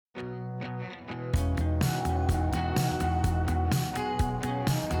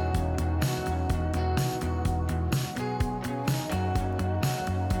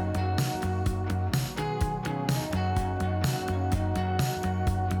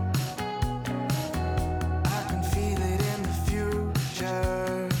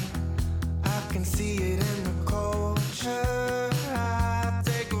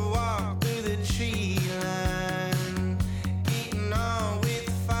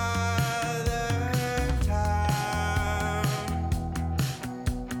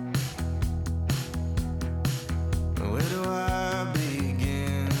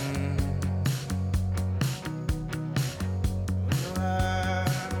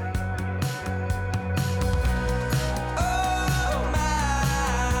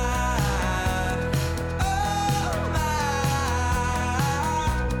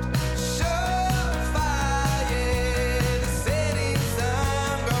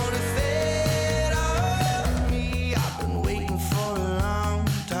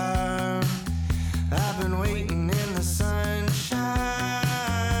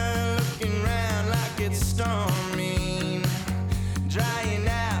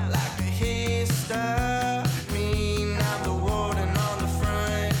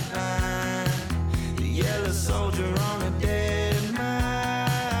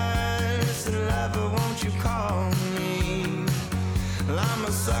I'm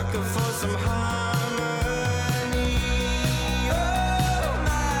a sucker for some harmony. Oh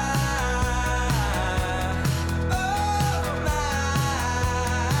my,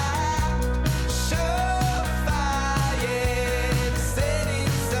 surefire, the setting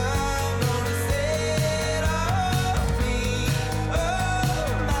sun gonna set on me. Oh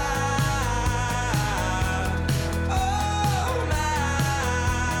my,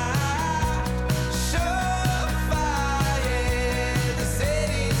 surefire, the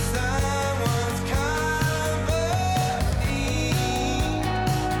setting sun wants company.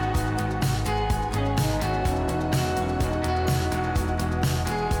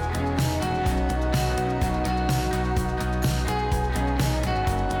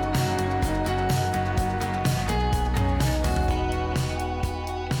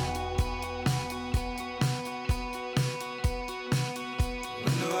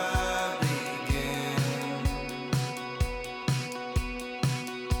 When do I begin?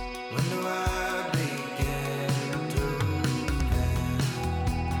 When do I begin to mend?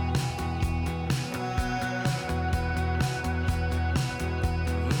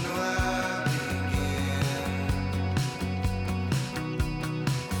 When do I begin?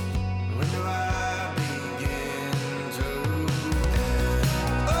 When do I begin to end?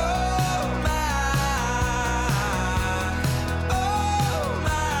 Oh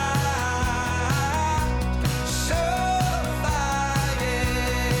my, surefire,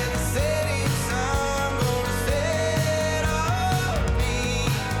 the setting sun gonna set on me.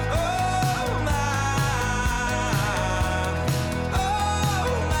 Oh my,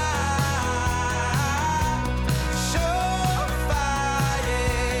 surefire,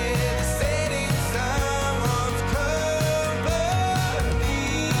 the setting sun wants company.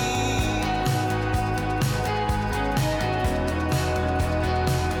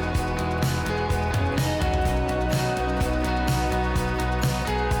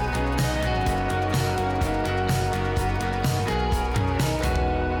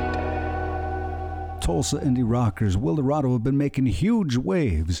 Tulsa indie rockers Wilderado have been making huge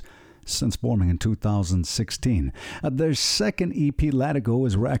waves since forming in 2016. Their second EP, Latigo,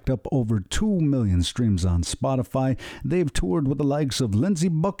 has racked up over 2 million streams on Spotify. They've toured with the likes of Lindsey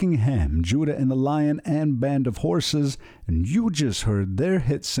Buckingham, Judah and the Lion, and Band of Horses, and you just heard their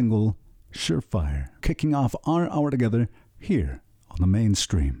hit single, Surefire, kicking off our hour together here on the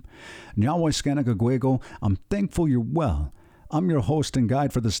mainstream. Nyawai Skanakagwego, I'm thankful you're well. I'm your host and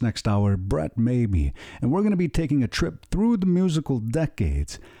guide for this next hour, Brett Maybe, and we're going to be taking a trip through the musical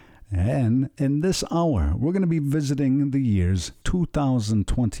decades. And in this hour, we're going to be visiting the years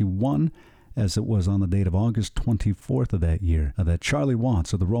 2021, as it was on the date of August 24th of that year, that Charlie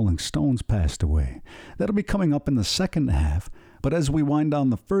Watts of the Rolling Stones passed away. That'll be coming up in the second half, but as we wind down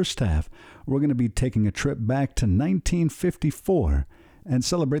the first half, we're going to be taking a trip back to 1954 and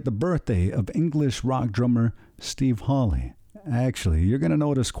celebrate the birthday of English rock drummer Steve Hawley. Actually, you're going to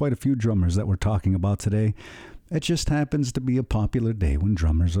notice quite a few drummers that we're talking about today. It just happens to be a popular day when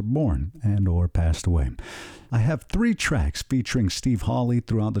drummers are born and or passed away. I have 3 tracks featuring Steve Hawley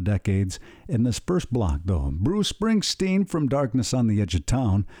throughout the decades. In this first block, though, Bruce Springsteen from Darkness on the Edge of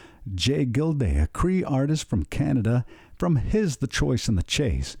Town, Jay Gilday, a Cree artist from Canada, from his The Choice and the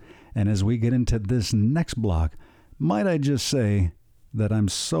Chase. And as we get into this next block, might I just say that I'm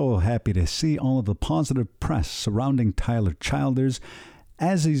so happy to see all of the positive press surrounding Tyler Childers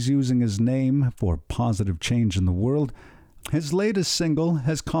as he's using his name for positive change in the world. His latest single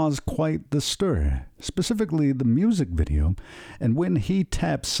has caused quite the stir, specifically the music video, and when he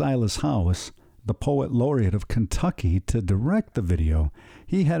tapped Silas House, the poet laureate of Kentucky, to direct the video,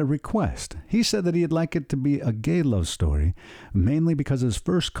 he had a request. He said that he'd like it to be a gay love story, mainly because his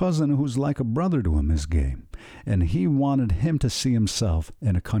first cousin, who's like a brother to him, is gay, and he wanted him to see himself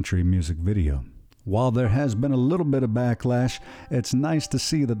in a country music video. While there has been a little bit of backlash, it's nice to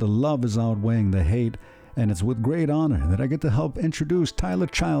see that the love is outweighing the hate, and it's with great honor that I get to help introduce Tyler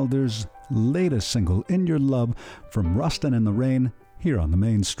Childers' latest single, In Your Love, from Rustin and the Rain, here on the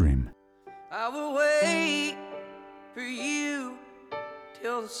mainstream. I will wait for you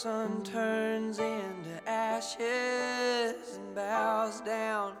till the sun turns into ashes and bows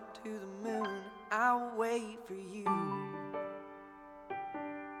down to the moon. I'll wait for you.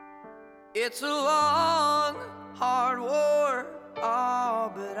 It's a long, hard war,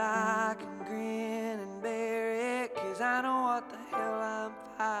 oh, but I can grin and bear it, 'cause I know what the hell I'm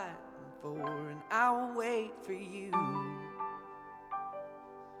fighting for, and I will wait for you.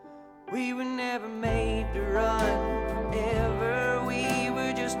 We were never made to run forever, we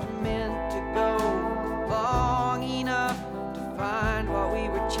were just meant to go long enough to find what we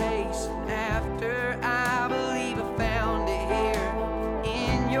were chasing after. I believe I found it here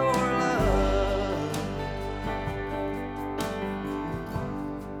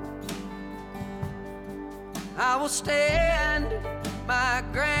will stand my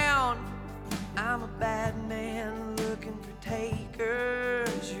ground. I'm a bad man looking for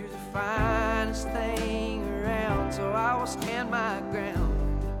takers. You're the finest thing around, so I will stand my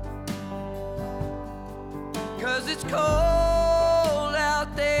ground. 'Cause it's cold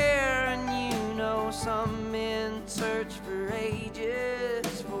out there, and you know some men search for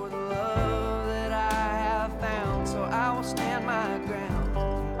ages for the love that I have found, so I will stand my ground.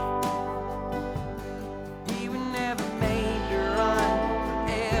 We were never made to run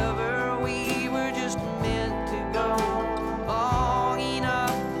forever, we were just meant to go long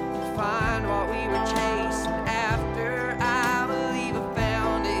enough to find what we were chasing after. I believe I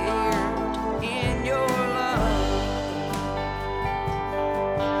found it here in your love.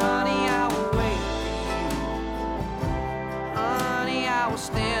 Honey, I will wait for you. Honey, I will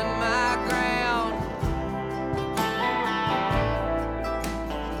stand my ground.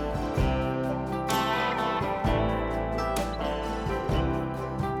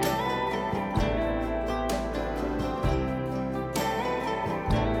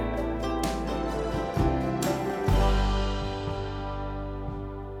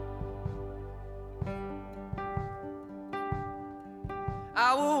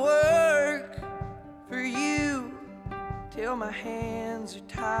 I will work for you till my hands are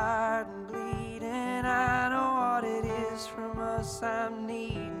tired and bleeding. I know what it is from us I'm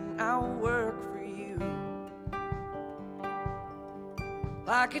needing. I will work for you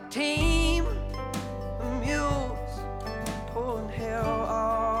like a team of mules pulling hell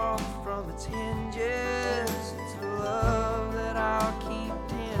off from its hinges. It's the love that I'll keep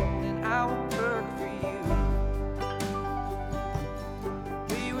tending. I will work for you.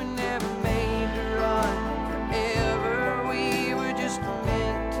 We were never made to run forever, we were just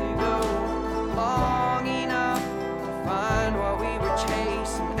meant to go long enough to find what we were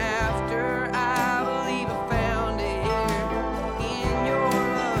chasing after. I believe I found it here in your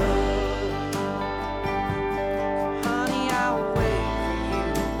love. Honey, I will wait for you.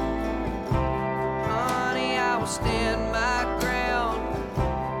 Honey, I will stand my ground.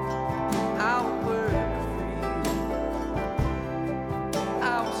 I will work for you.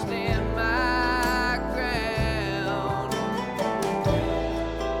 I will stand my ground.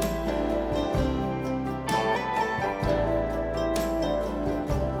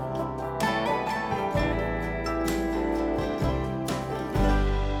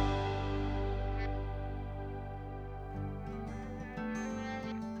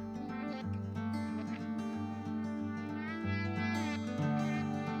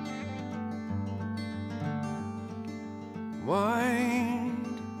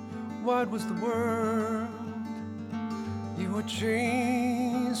 Wide was the world. You were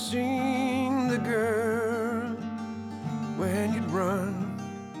chasing the girl. When you'd run,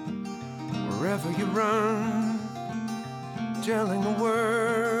 wherever you run, telling the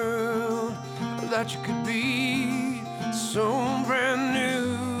world that you could be so brand new.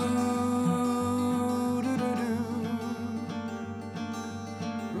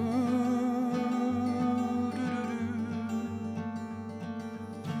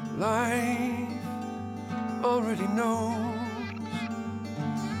 Life already knows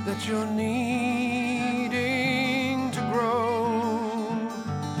that you're needing to grow,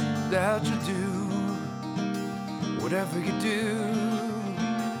 that you do whatever you do,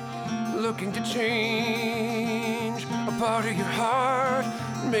 looking to change a part of your heart,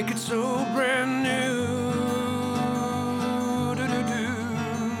 make it so brand new.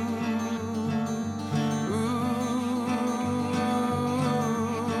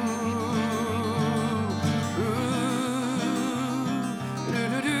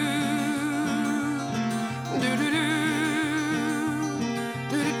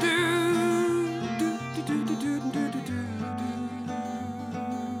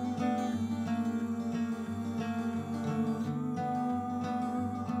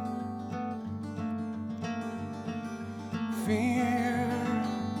 Fear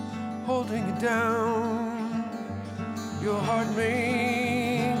holding you down, your heart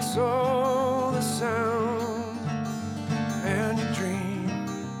makes all the sound, and you dream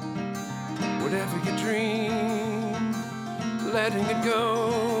whatever you dream, letting it go,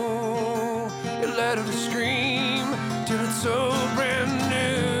 you let it scream till it's so brand new.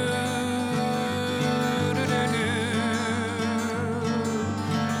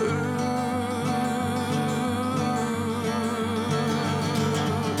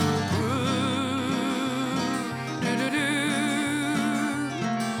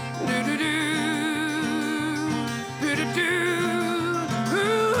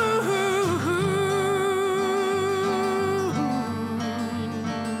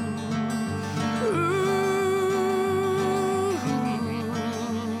 Ooh.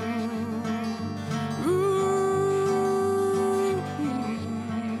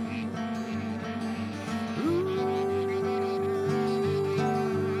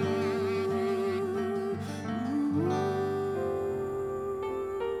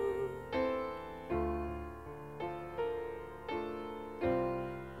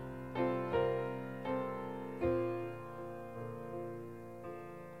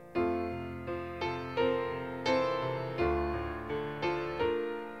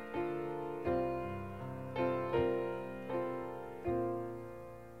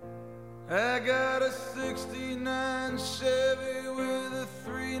 I got a 69 Chevy with a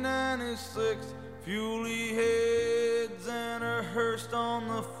 396 fuely heads and a hearse on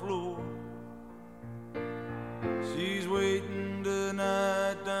the floor. She's waiting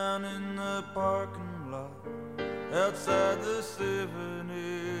tonight down in the parking lot outside the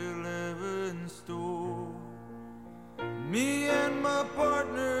 7-Eleven store. Me and my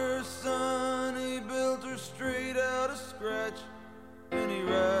partner, son, he built her straight out of scratch, and he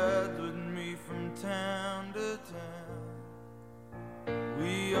rides with me from town to town.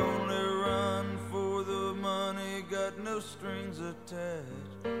 We only run for the money, got no strings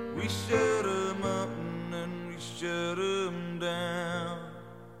attached. We shut 'em up and then we shut 'em down.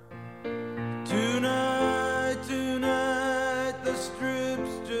 Tonight, the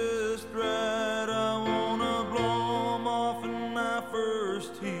strip's just right. I wanna blow 'em off in my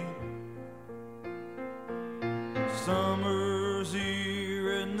first heat. Summer's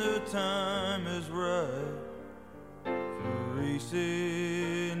here and the time is right for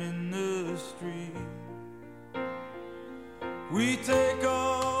racing in the street. We take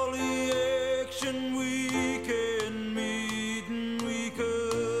all the action we can meet, and we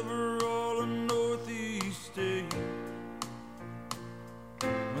cover all of Northeast State.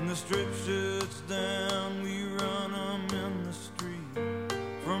 When the strip shuts down, we run 'em in the street,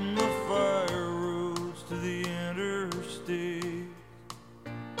 from the fire roads to the interstate.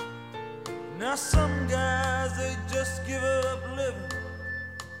 Now some guys, they just give up living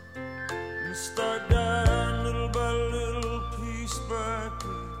and start dying little by little, piece by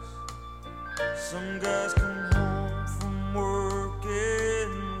piece. Some guys come home from work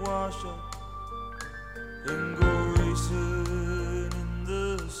and wash up and go racing in the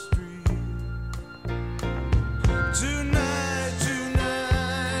street. Tonight,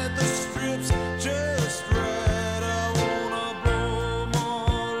 the strip's just right. I wanna blow 'em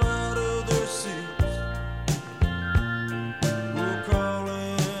all out of their seats. We're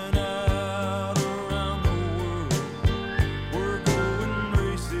calling out around the world. We're going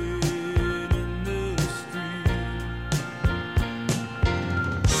racing in the street.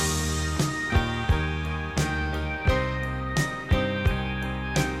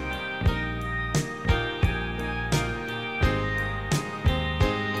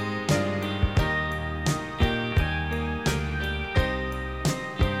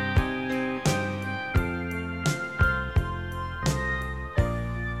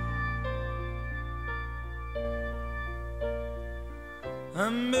 I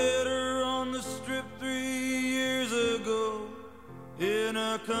met her on the strip 3 years ago in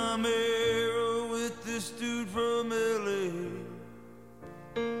a Camaro with this dude from LA.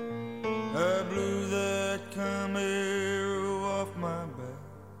 I blew that Camaro off my back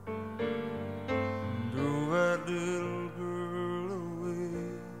and drove that little girl away.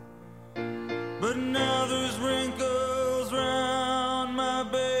 But now there's wrinkles round my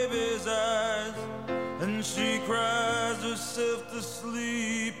baby's eyes, and she cries herself to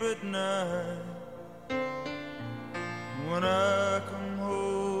sleep at night. When I come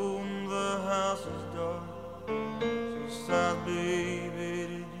home, the house is dark. She sighs, baby,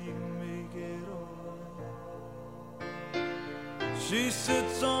 did you make it alright? She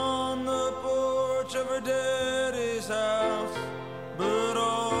sits on the porch of her daddy's house, but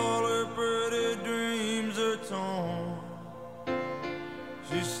all her pretty dreams are torn.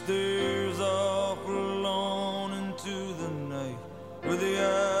 She stares off alone into the night with the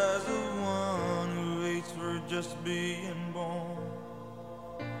eyes of one who waits for just being born.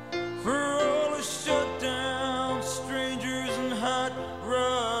 For all the shut down strangers and hot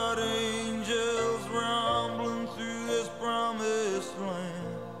rod angels rumbling through this promised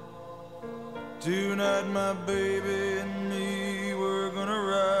land. Tonight my baby and me, we're gonna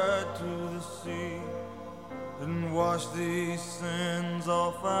ride to the sea and wash these sins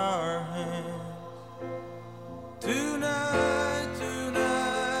off our hands. Tonight,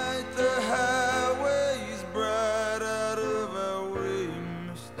 the highway's bright. Out of our way,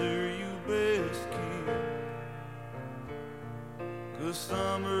 mister, you best keep. 'Cause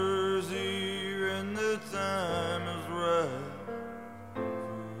summer's here and the time is right for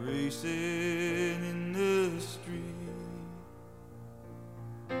racing in the street.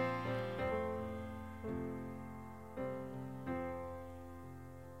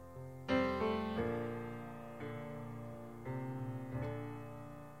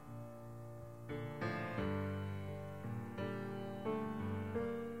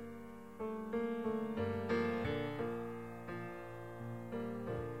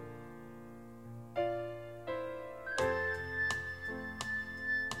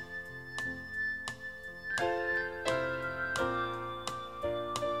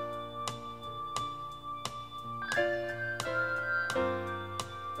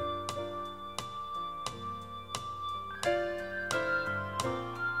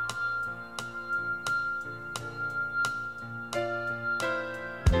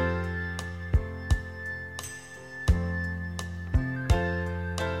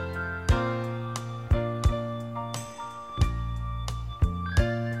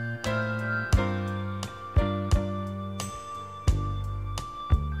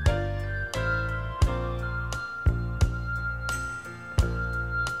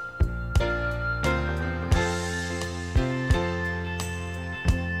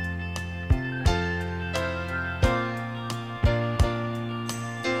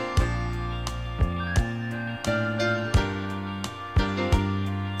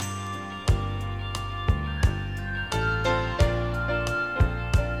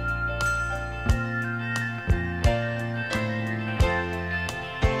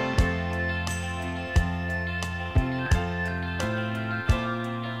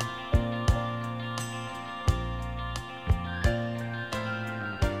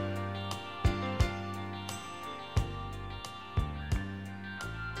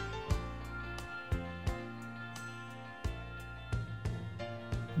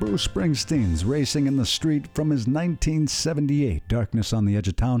 Bruce Springsteen's Racing in the Street from his 1978 Darkness on the Edge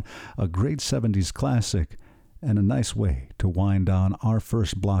of Town, a great 70s classic, and a nice way to wind down our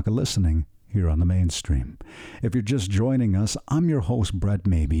first block of listening here on the Mainstream. If you're just joining us, I'm your host, Brett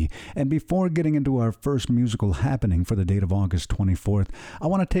Maybe, and before getting into our first musical happening for the date of August 24th, I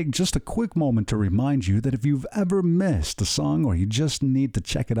want to take just a quick moment to remind you that if you've ever missed a song or you just need to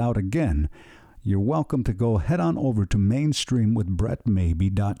check it out again, you're welcome to go head on over to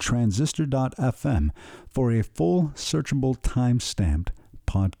mainstreamwithbrettmaybe.transistor.fm for a full, searchable, time-stamped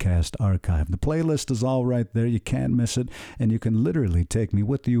podcast archive. The playlist is all right there. You can't miss it, and you can literally take me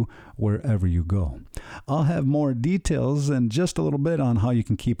with you wherever you go. I'll have more details in just a little bit on how you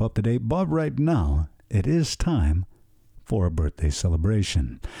can keep up to date, but right now, it is time for a birthday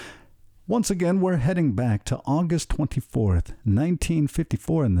celebration. Once again, we're heading back to August 24th,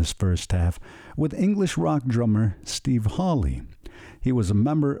 1954 in this first half with English rock drummer Steve Hawley. He was a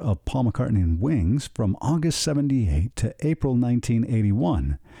member of Paul McCartney and Wings from August 78 to April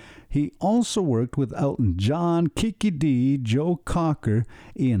 1981. He also worked with Elton John, Kiki Dee, Joe Cocker,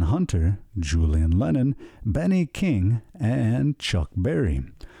 Ian Hunter, Julian Lennon, Benny King, and Chuck Berry.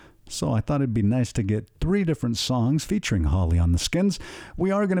 So I thought it'd be nice to get 3 different songs featuring Hawley on the Skins.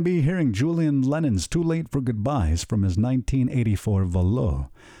 We are going to be hearing Julian Lennon's Too Late for Goodbyes from his 1984 Valotte.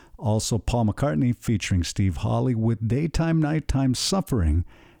 Also Paul McCartney featuring Steve Hawley with Daytime, Nighttime, Suffering.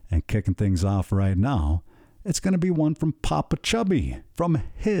 And kicking things off right now, it's going to be one from Papa Chubby from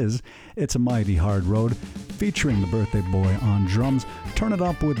his It's a Mighty Hard Road, featuring the birthday boy on drums. Turn it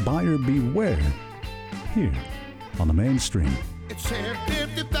up with Buyer Beware here on the Mainstream. It's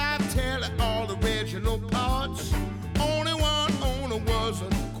 10:55, tell it all original parts. Only one owner was a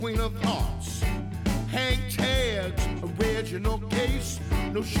Queen of Hearts. Hank Ted's original case.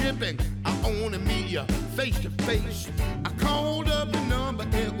 No shipping, I only meet you face to face. I called up the number,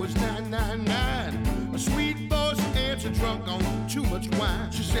 it was 999. A sweet voice answered, drunk on too much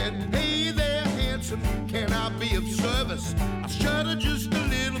wine. She said, hey there, handsome, can I be of service? I shuddered just a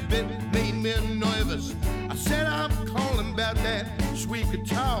little bit, made me nervous. I said, I'm calling about that sweet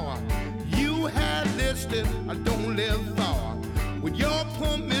guitar you had listed, I don't live far. With your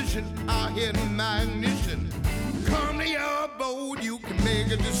permission, I'll hit my ignition. Come to your boat, you can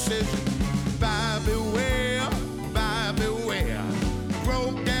make a decision. Buy beware, buy beware.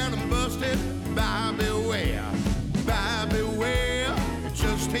 Broke down and busted, buy beware. Buy beware, it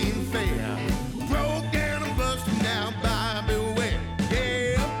just ain't fair. Broke down and busted, now buy beware.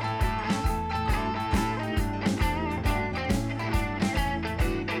 Yeah.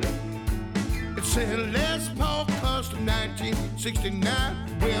 It's a Les Paul Custom 1969.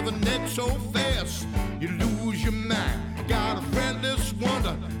 With a neck so fast, you lose your mind. Got a friendless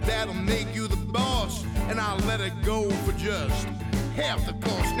wonder that'll make you the boss, and I'll let it go for just half the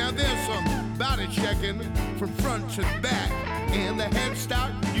cost. Now there's some body checking from front to back, and the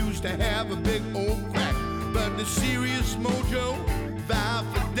headstock used to have a big old crack. But the serious mojo vowed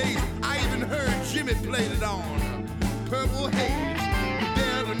for days. I even heard Jimmy played it on Purple Haze. You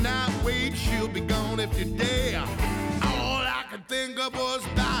better not wait, she'll be gone if you dare. All I could think of was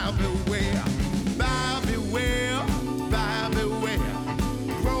buy beware, buy beware, buy beware.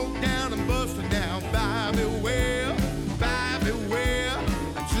 Broke down and busted down, buy beware, buy beware.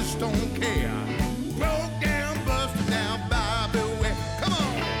 I just don't care. Broke down, busted down, buy beware. Come on.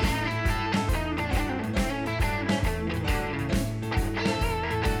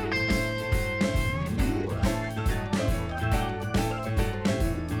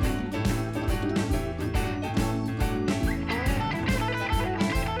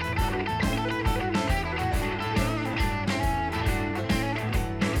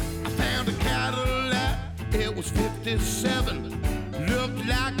 Was 57, looked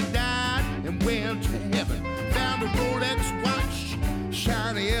like he died and went to heaven. Found a Rolex watch,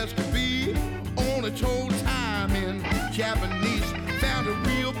 shiny as could be, only told time in Japanese. Found a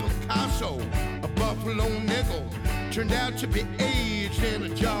real Picasso, a buffalo nickel, turned out to be aged in a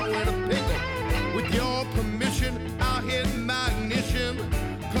jar with a pickle. With your permission, I'll hit my ignition.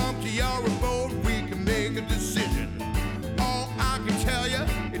 Come to your abode, we can make a decision. All I can tell you,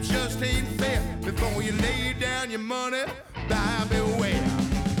 it just ain't fair. Before you lay down your money, buy beware,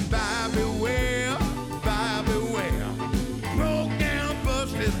 buy beware, buy beware. Broke down,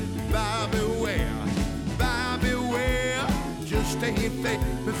 busted, buy beware, buy beware. Just ain't fair.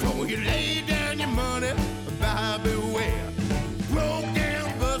 Before you lay down your money, buy beware. Broke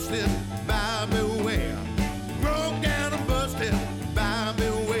down, busted, buy beware. Broke down and busted, buy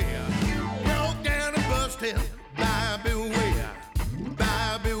beware. Broke down and busted, buy beware,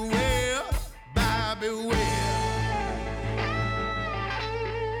 buy beware, buy beware.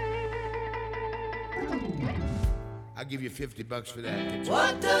 give you $50 for that.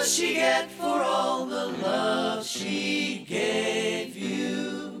 What does she get for all the love she gave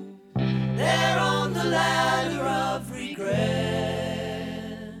you? There on the ladder of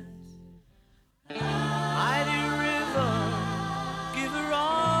regret. Mighty river, give her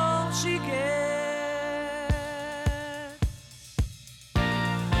all she gets.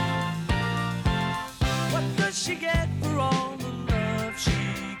 What does she get for all the love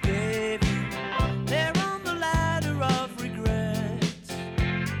she gave you? There on the ladder of regret.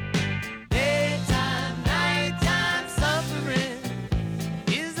 Daytime, nighttime suffering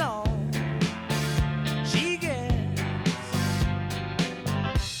is all she gets.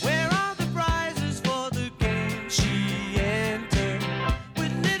 Where are the prizes for the game she entered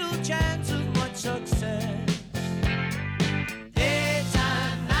with little chance of much success?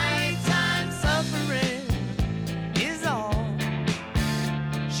 Daytime, nighttime suffering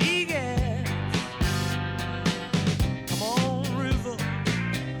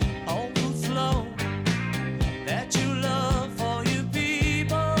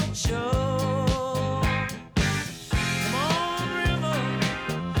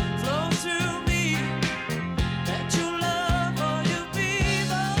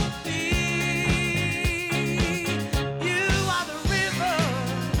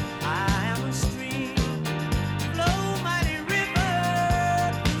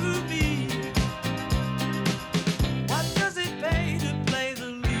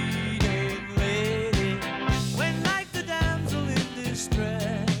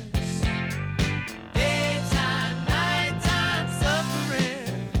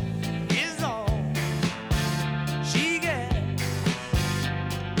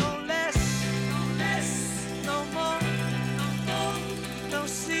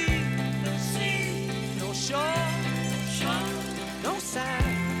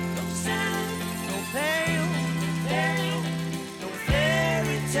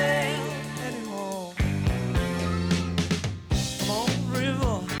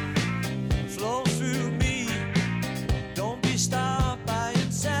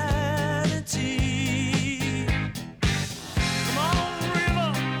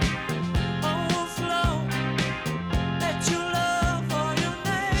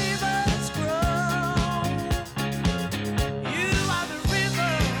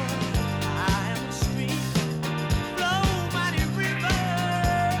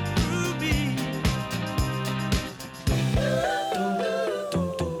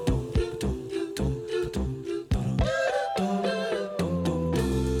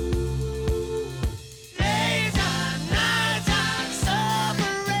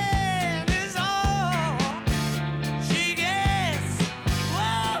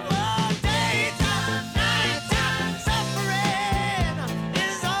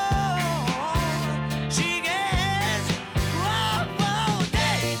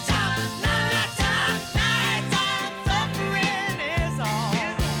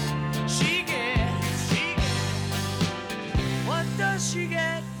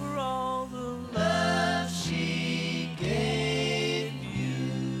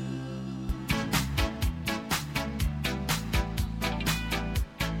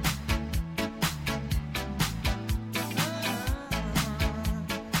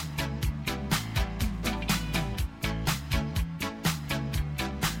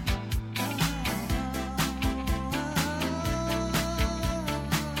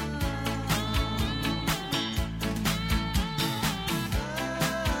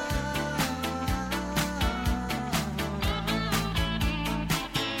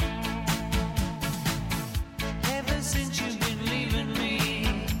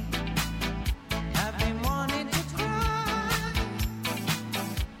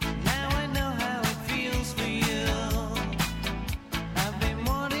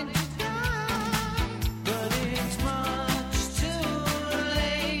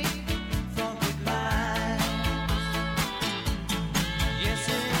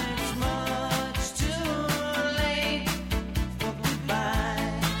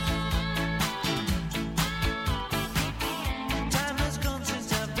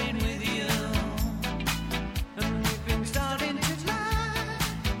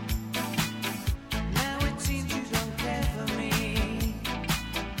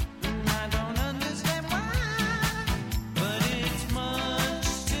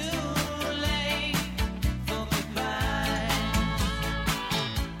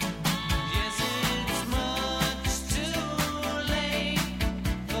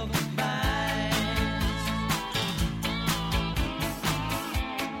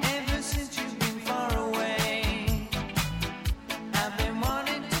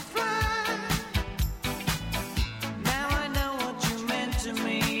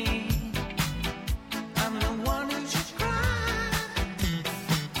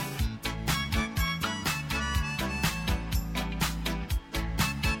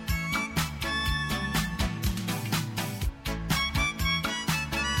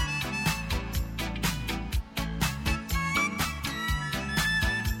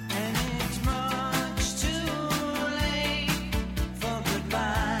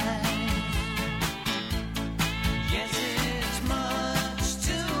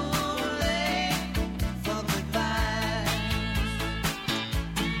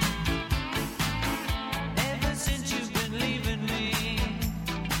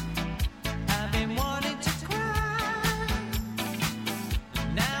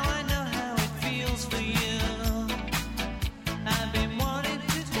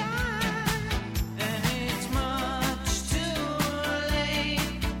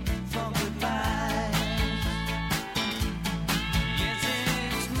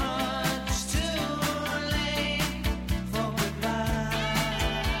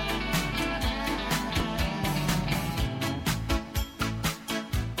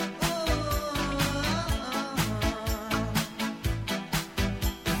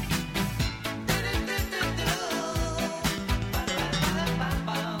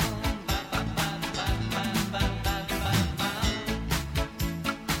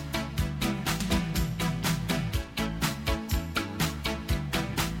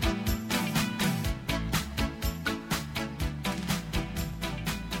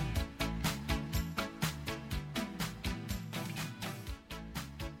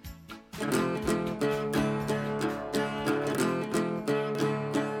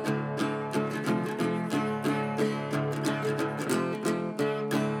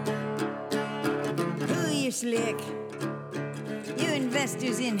fish lick. You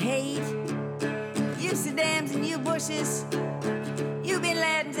investors in hate. You Saddams and you Bushes. You Bin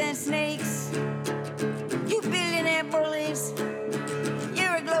Ladens and snakes. You billionaire bullies.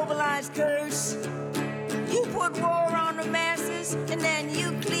 You're a globalized curse. You put war on the masses and then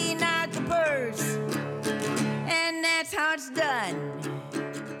you clean out the purse. And that's how it's done.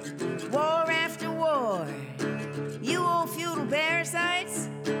 War after war. You old feudal parasites.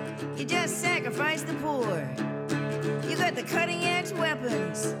 You just sacrifice the poor. You got the cutting edge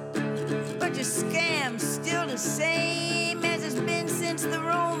weapons. But your scam's still the same as it's been since the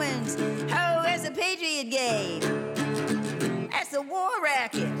Romans. Oh, as a patriot game. That's the war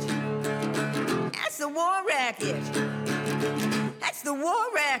racket. That's the war racket. That's the war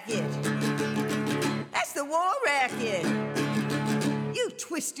racket. That's the war racket. You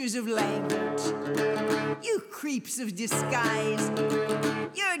twisters of language. You creeps of disguise.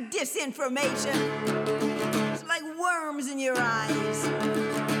 Your disinformation. It's like worms in your eyes.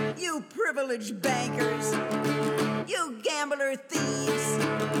 You privileged bankers. You gambler thieves.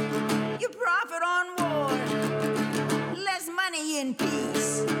 You profit on war. Less money in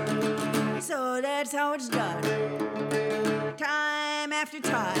peace. So that's how it's done. Time after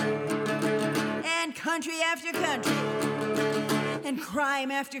time. And country after country. And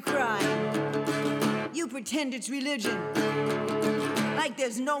crime after crime. You pretend it's religion. Like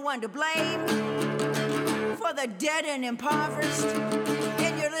there's no one to blame. For the dead and impoverished.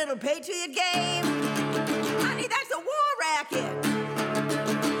 In your little patriot game. Honey, that's the war racket.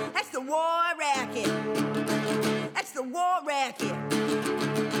 That's the war racket. That's the war racket.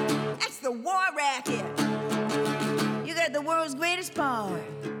 That's the war racket. You got the world's greatest power.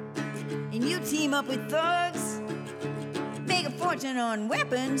 And you team up with thugs. Make a fortune on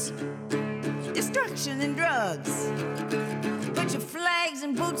weapons. Destruction and drugs. But your flags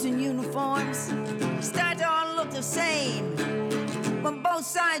and boots and uniforms start to all look the same. When both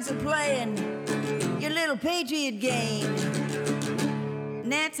sides are playing your little patriot game.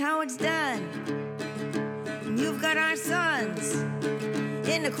 And that's how it's done. And you've got our sons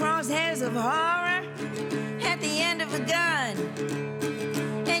in the crosshairs of horror at the end of a gun.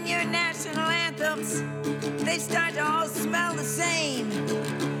 And your national anthems, they start to all smell the same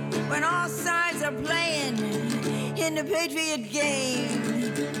when all sides are playing in the patriot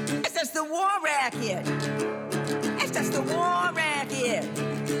game. That's just the war racket. That's just the war racket.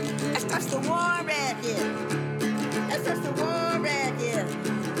 That's just the war racket. That's just the war racket.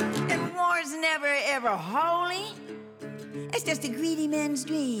 And war's never ever holy. It's just a greedy man's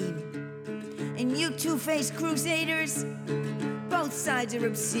dream. And you two-faced crusaders, both sides are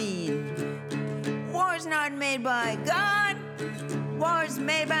obscene. War's not made by God. War's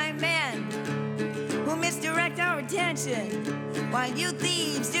made by men who misdirect our attention while you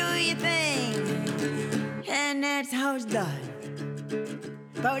thieves do your thing. And that's how it's done.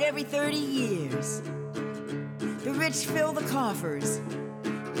 About every 30 years, the rich fill the coffers,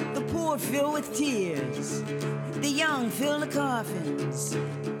 the poor fill with tears, the young fill the coffins,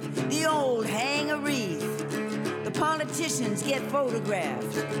 the old hang a wreath, the politicians get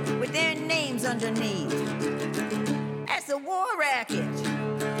photographed with their names underneath. That's the war racket.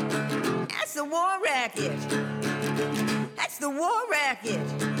 That's the war racket. That's the war racket.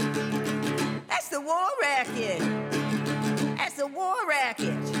 That's the war racket. That's the war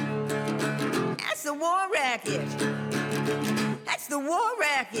racket. That's the war racket. That's the war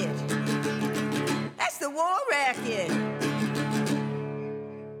racket. That's the war racket.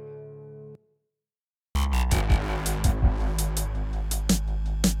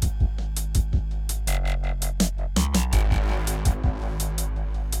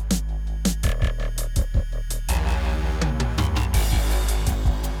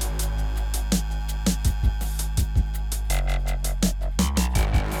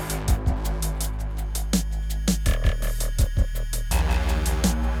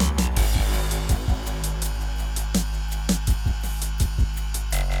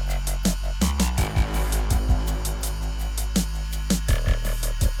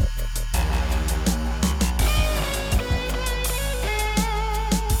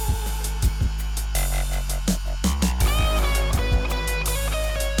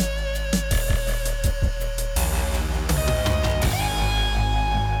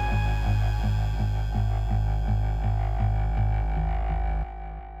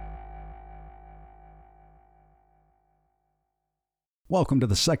 Welcome to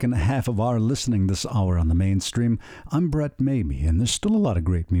the second half of our listening this hour on the mainstream. I'm Brett Maybe, and there's still a lot of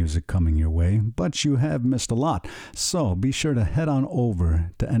great music coming your way, but you have missed a lot. So be sure to head on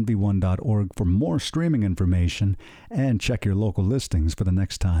over to nv1.org for more streaming information and check your local listings for the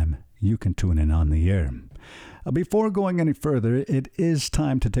next time you can tune in on the air. Before going any further, it is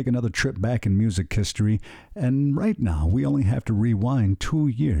time to take another trip back in music history, and right now we only have to rewind 2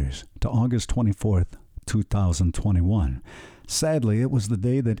 years to August 24th, 2021. Sadly, it was the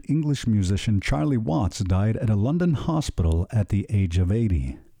day that English musician Charlie Watts died at a London hospital at the age of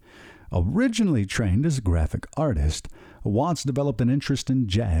 80. Originally trained as a graphic artist, Watts developed an interest in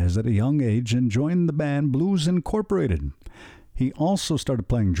jazz at a young age and joined the band Blues Incorporated. He also started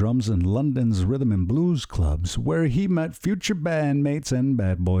playing drums in London's rhythm and blues clubs, where he met future bandmates and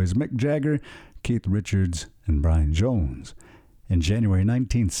bad boys Mick Jagger, Keith Richards, and Brian Jones. In January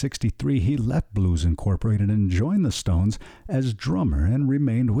 1963, he left Blues Incorporated and joined the Stones as drummer and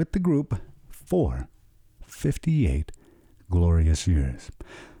remained with the group for 58 glorious years.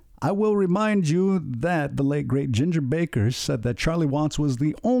 I will remind you that the late great Ginger Baker said that Charlie Watts was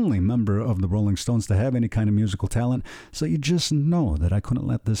the only member of the Rolling Stones to have any kind of musical talent, so you just know that I couldn't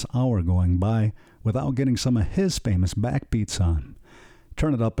let this hour going by without getting some of his famous backbeats on.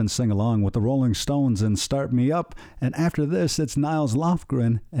 Turn it up and sing along with the Rolling Stones and Start Me Up, and after this it's Nils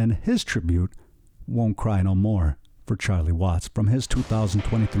Lofgren and his tribute, Won't Cry No More, for Charlie Watts from his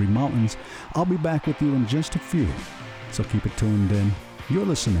 2023 Mountains. I'll be back with you in just a few, so keep it tuned in. You're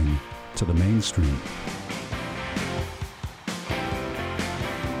listening to the mainstream.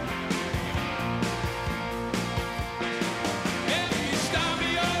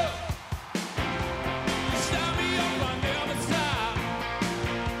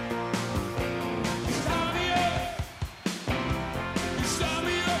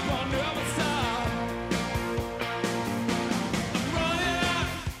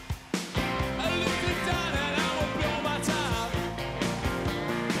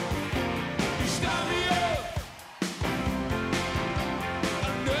 Stop me up.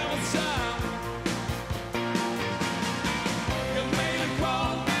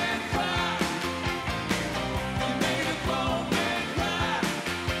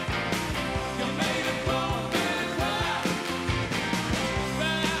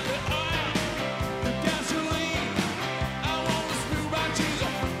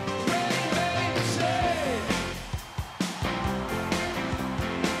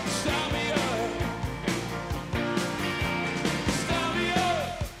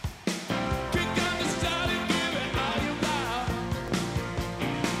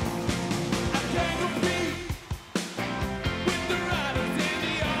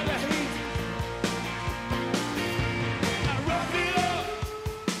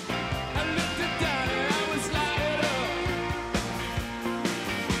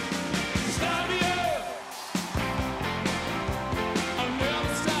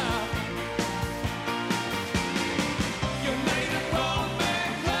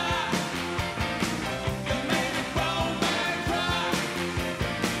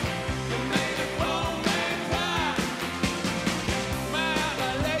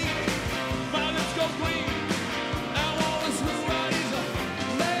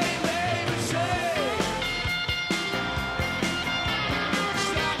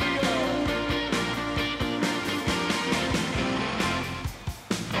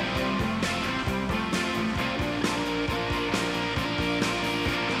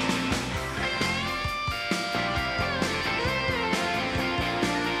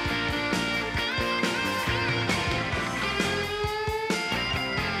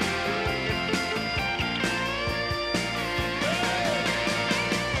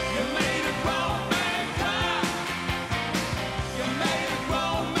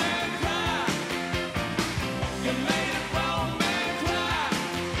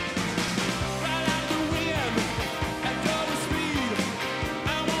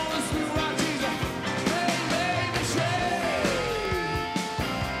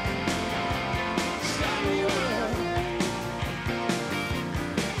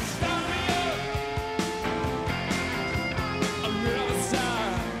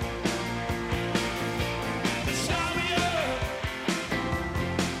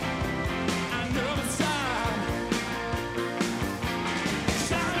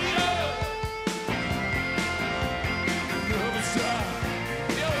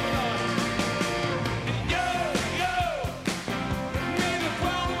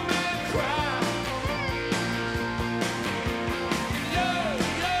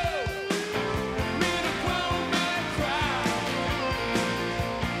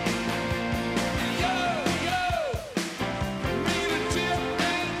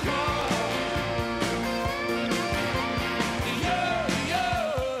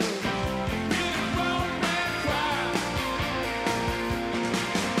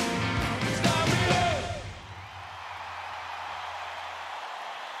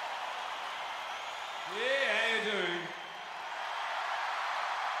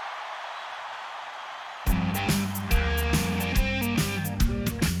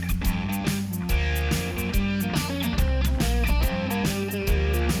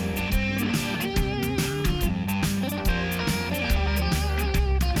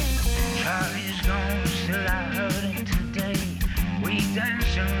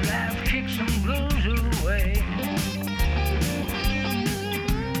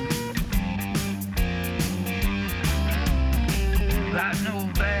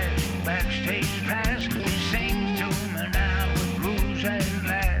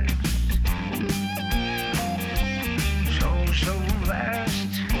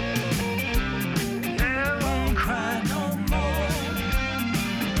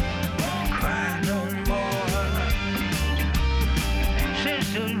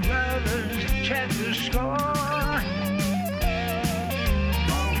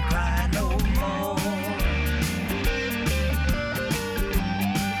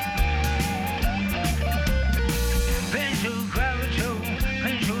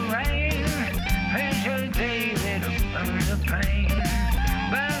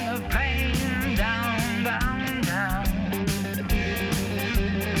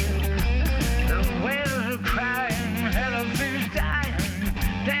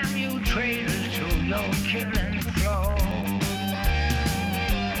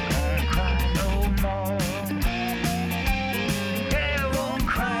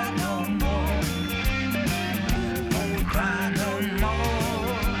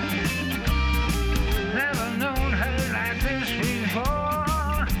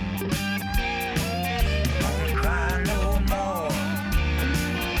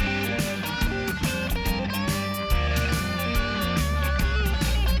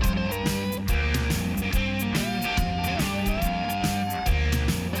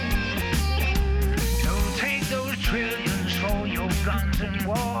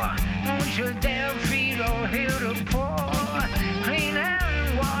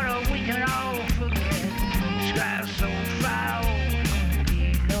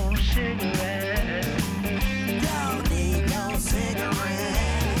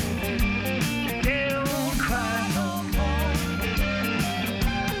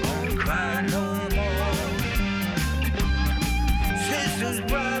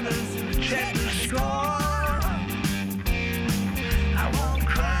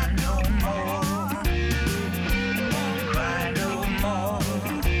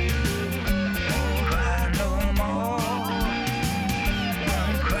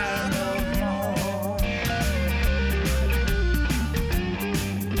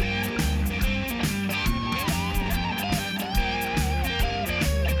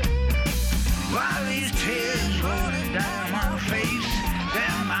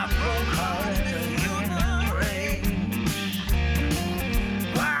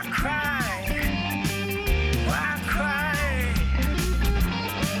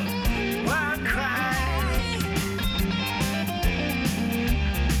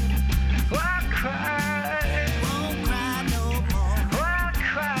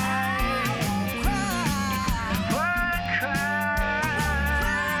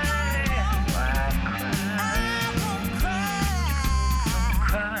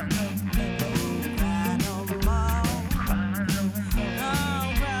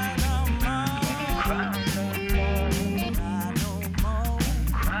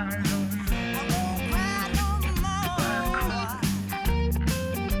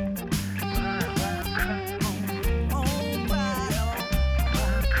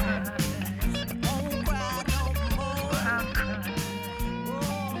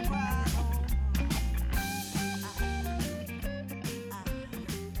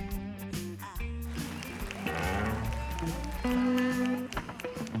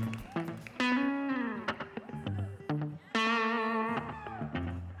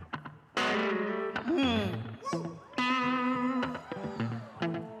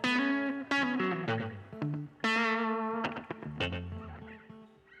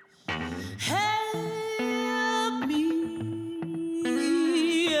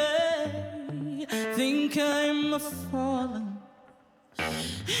 falling.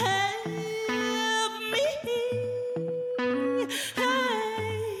 Help me.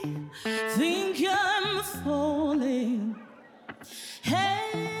 I think I'm falling.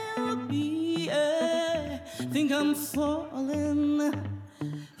 Help me. I think I'm falling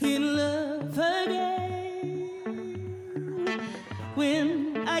in love again.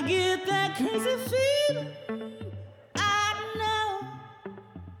 When I get that crazy feeling, I know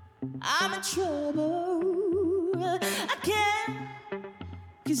I'm in trouble.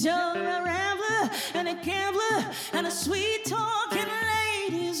 'Cause you're a rambler and a gambler and a sweet talking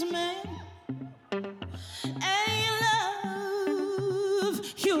ladies man. And you love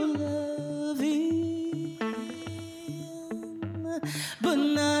your loving, but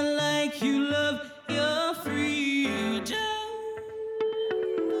not like you love your freedom.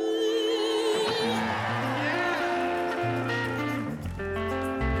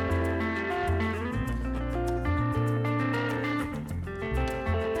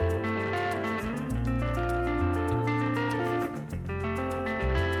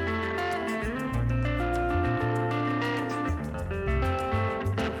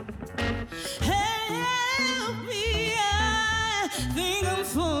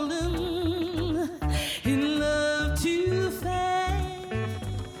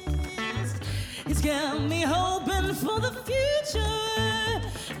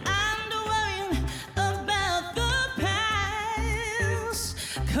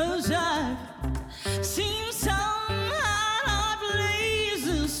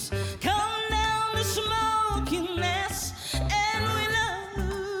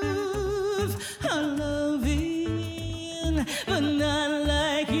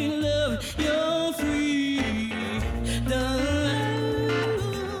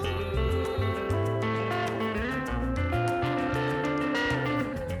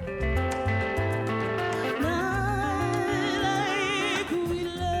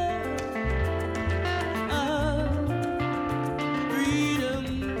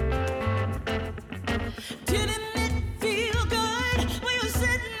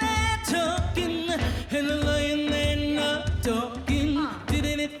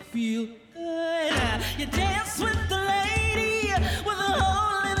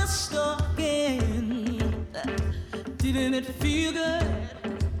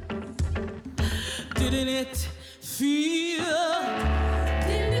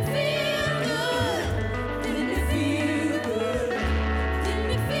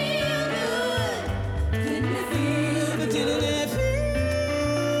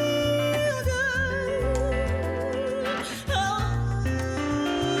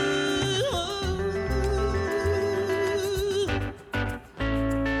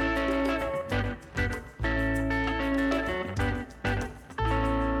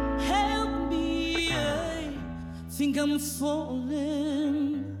 I'm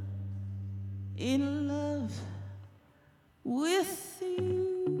falling in love with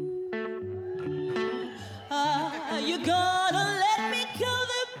you. You gotta let me go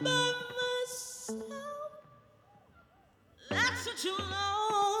there by myself. That's such a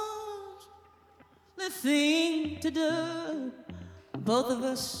lonely thing to do. Both of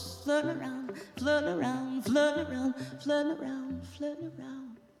us flirt around, flirt around, flirt around, flirt around, flirt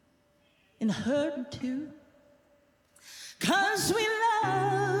around, and hurting too. 'Cause we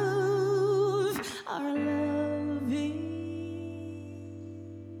love our loving,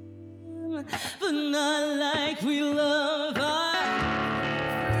 but not like we love our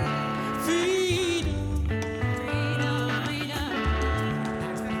freedom, freedom, freedom,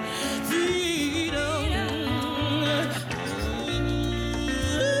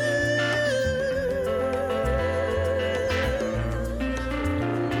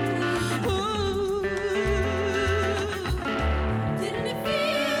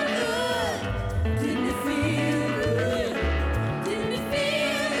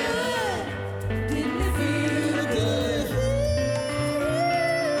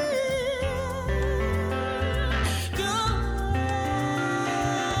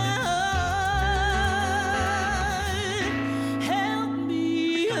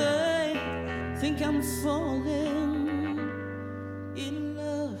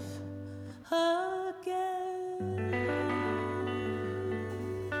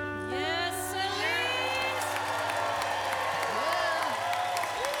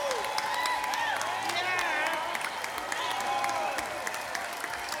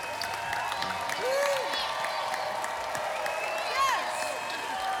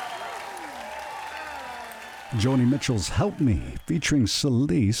 Joni Mitchell's Help Me, featuring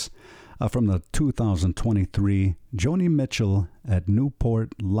Celisse from the 2023 Joni Mitchell at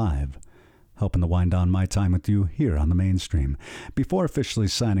Newport Live. Helping to wind down my time with you here on the mainstream. Before officially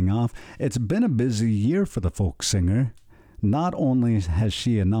signing off, it's been a busy year for the folk singer. Not only has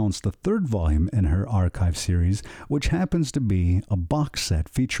she announced the third volume in her archive series, which happens to be a box set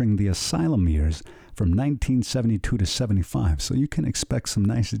featuring the Asylum years from 1972 to 75, so you can expect some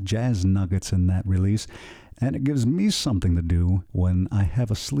nice jazz nuggets in that release, and it gives me something to do when I have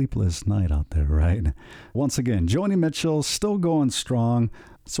a sleepless night out there, right? Once again, Joni Mitchell still going strong.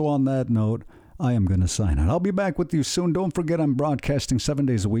 So on that note, I am going to sign out. I'll be back with you soon. Don't forget I'm broadcasting 7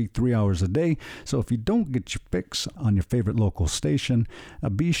 days a week, 3 hours a day. So if you don't get your fix on your favorite local station,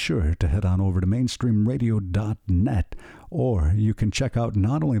 be sure to head on over to mainstreamradio.net. Or you can check out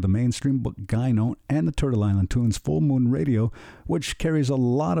not only the Mainstream, but Gyno and the Turtle Island Tunes Full Moon Radio, which carries a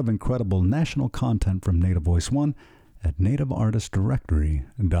lot of incredible national content from Native Voice One at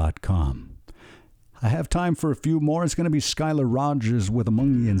nativeartistdirectory.com. I have time for a few more. It's going to be Skylar Rogers with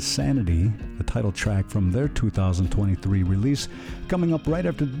Among the Insanity, the title track from their 2023 release, coming up right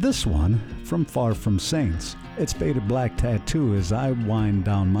after this one from Far From Saints. It's Faded Black Tattoo as I wind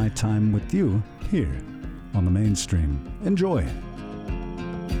down my time with you here on the Mainstream. Enjoy.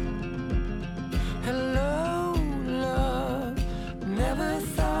 Hello, love. Never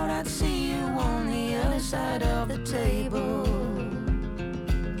thought I'd see you on the other side of the table.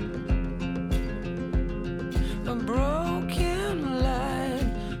 A broken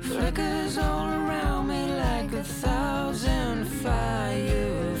light flickers all around me like 1,000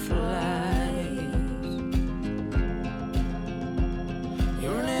 fireflies.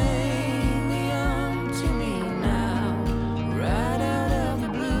 Your name young to me now, right out of the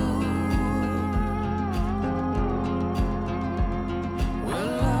blue. We're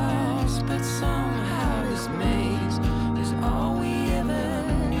lost, but somehow this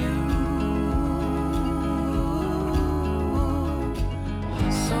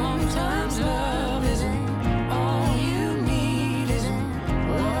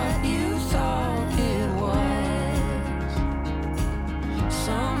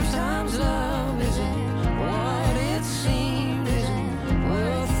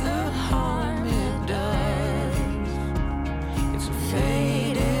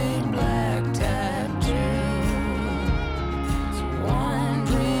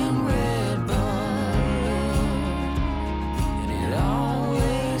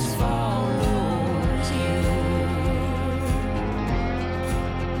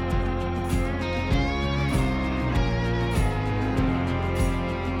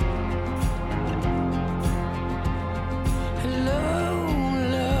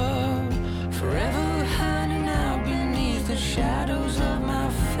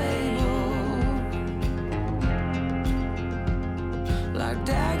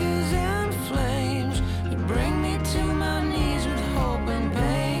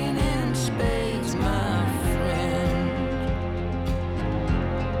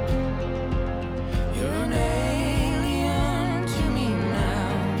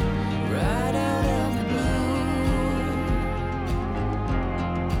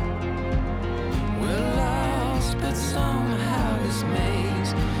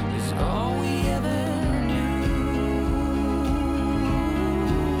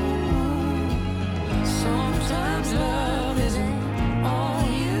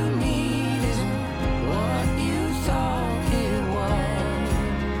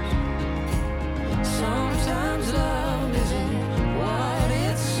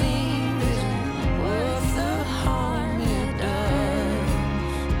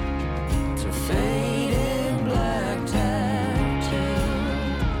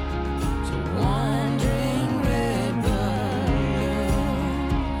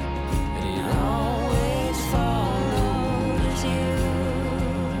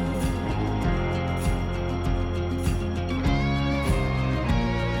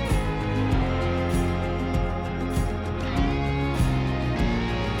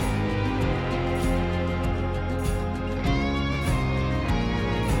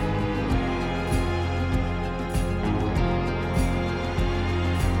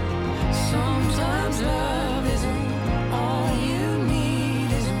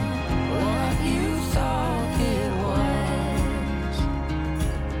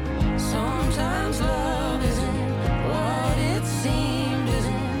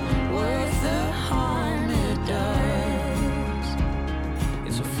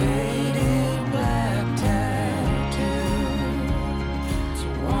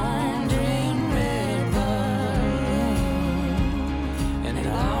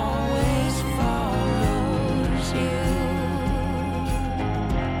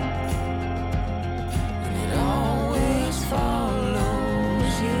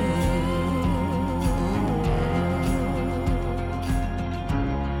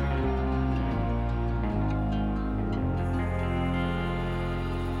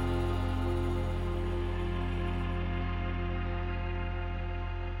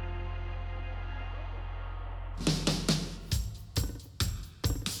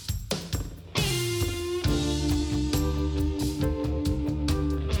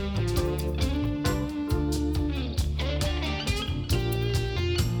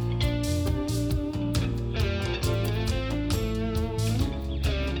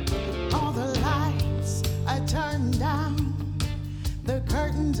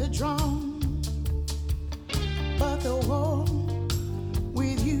guns are drawn, but the war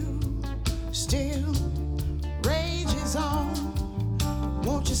with you still rages on.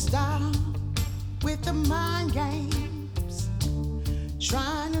 Won't you stop with the mind games,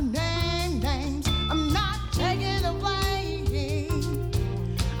 trying to name names? I'm not taking away.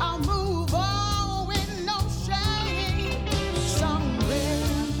 I'll move on with no shame. Somewhere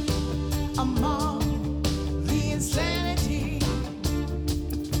among the insanity,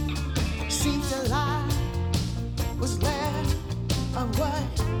 seems the light was left of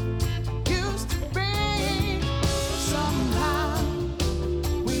what used to be. Somehow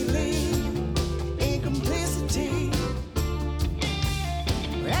we live in complicity.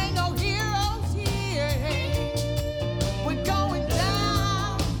 Ain't no heroes here. We're going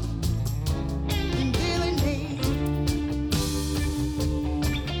down and feeling me.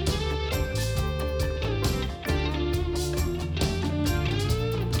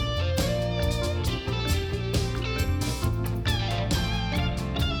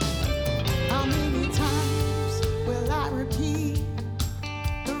 How many times will I repeat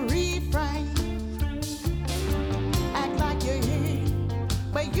the refrain? Act like you're here,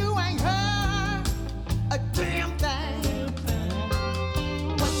 but you ain't heard a damn thing.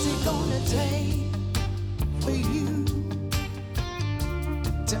 What's it gonna take for you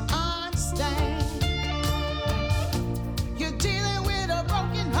to understand? You're dealing with a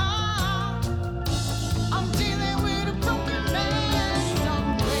broken heart. I'm dealing with a broken man.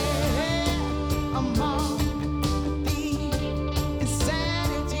 Somewhere among the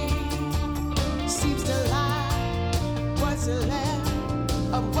insanity, seems to lie what's left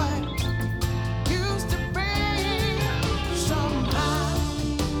of what used to be. Somehow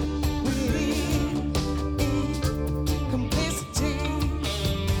we live in complicity.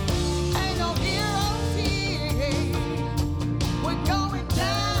 Ain't no heroes here. We're going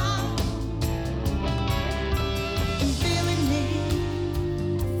down and feeling me.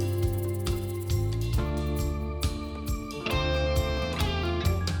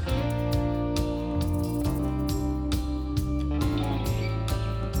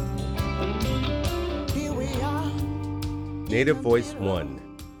 Here we are. Native Voice One,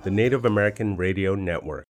 the Native American Radio Network.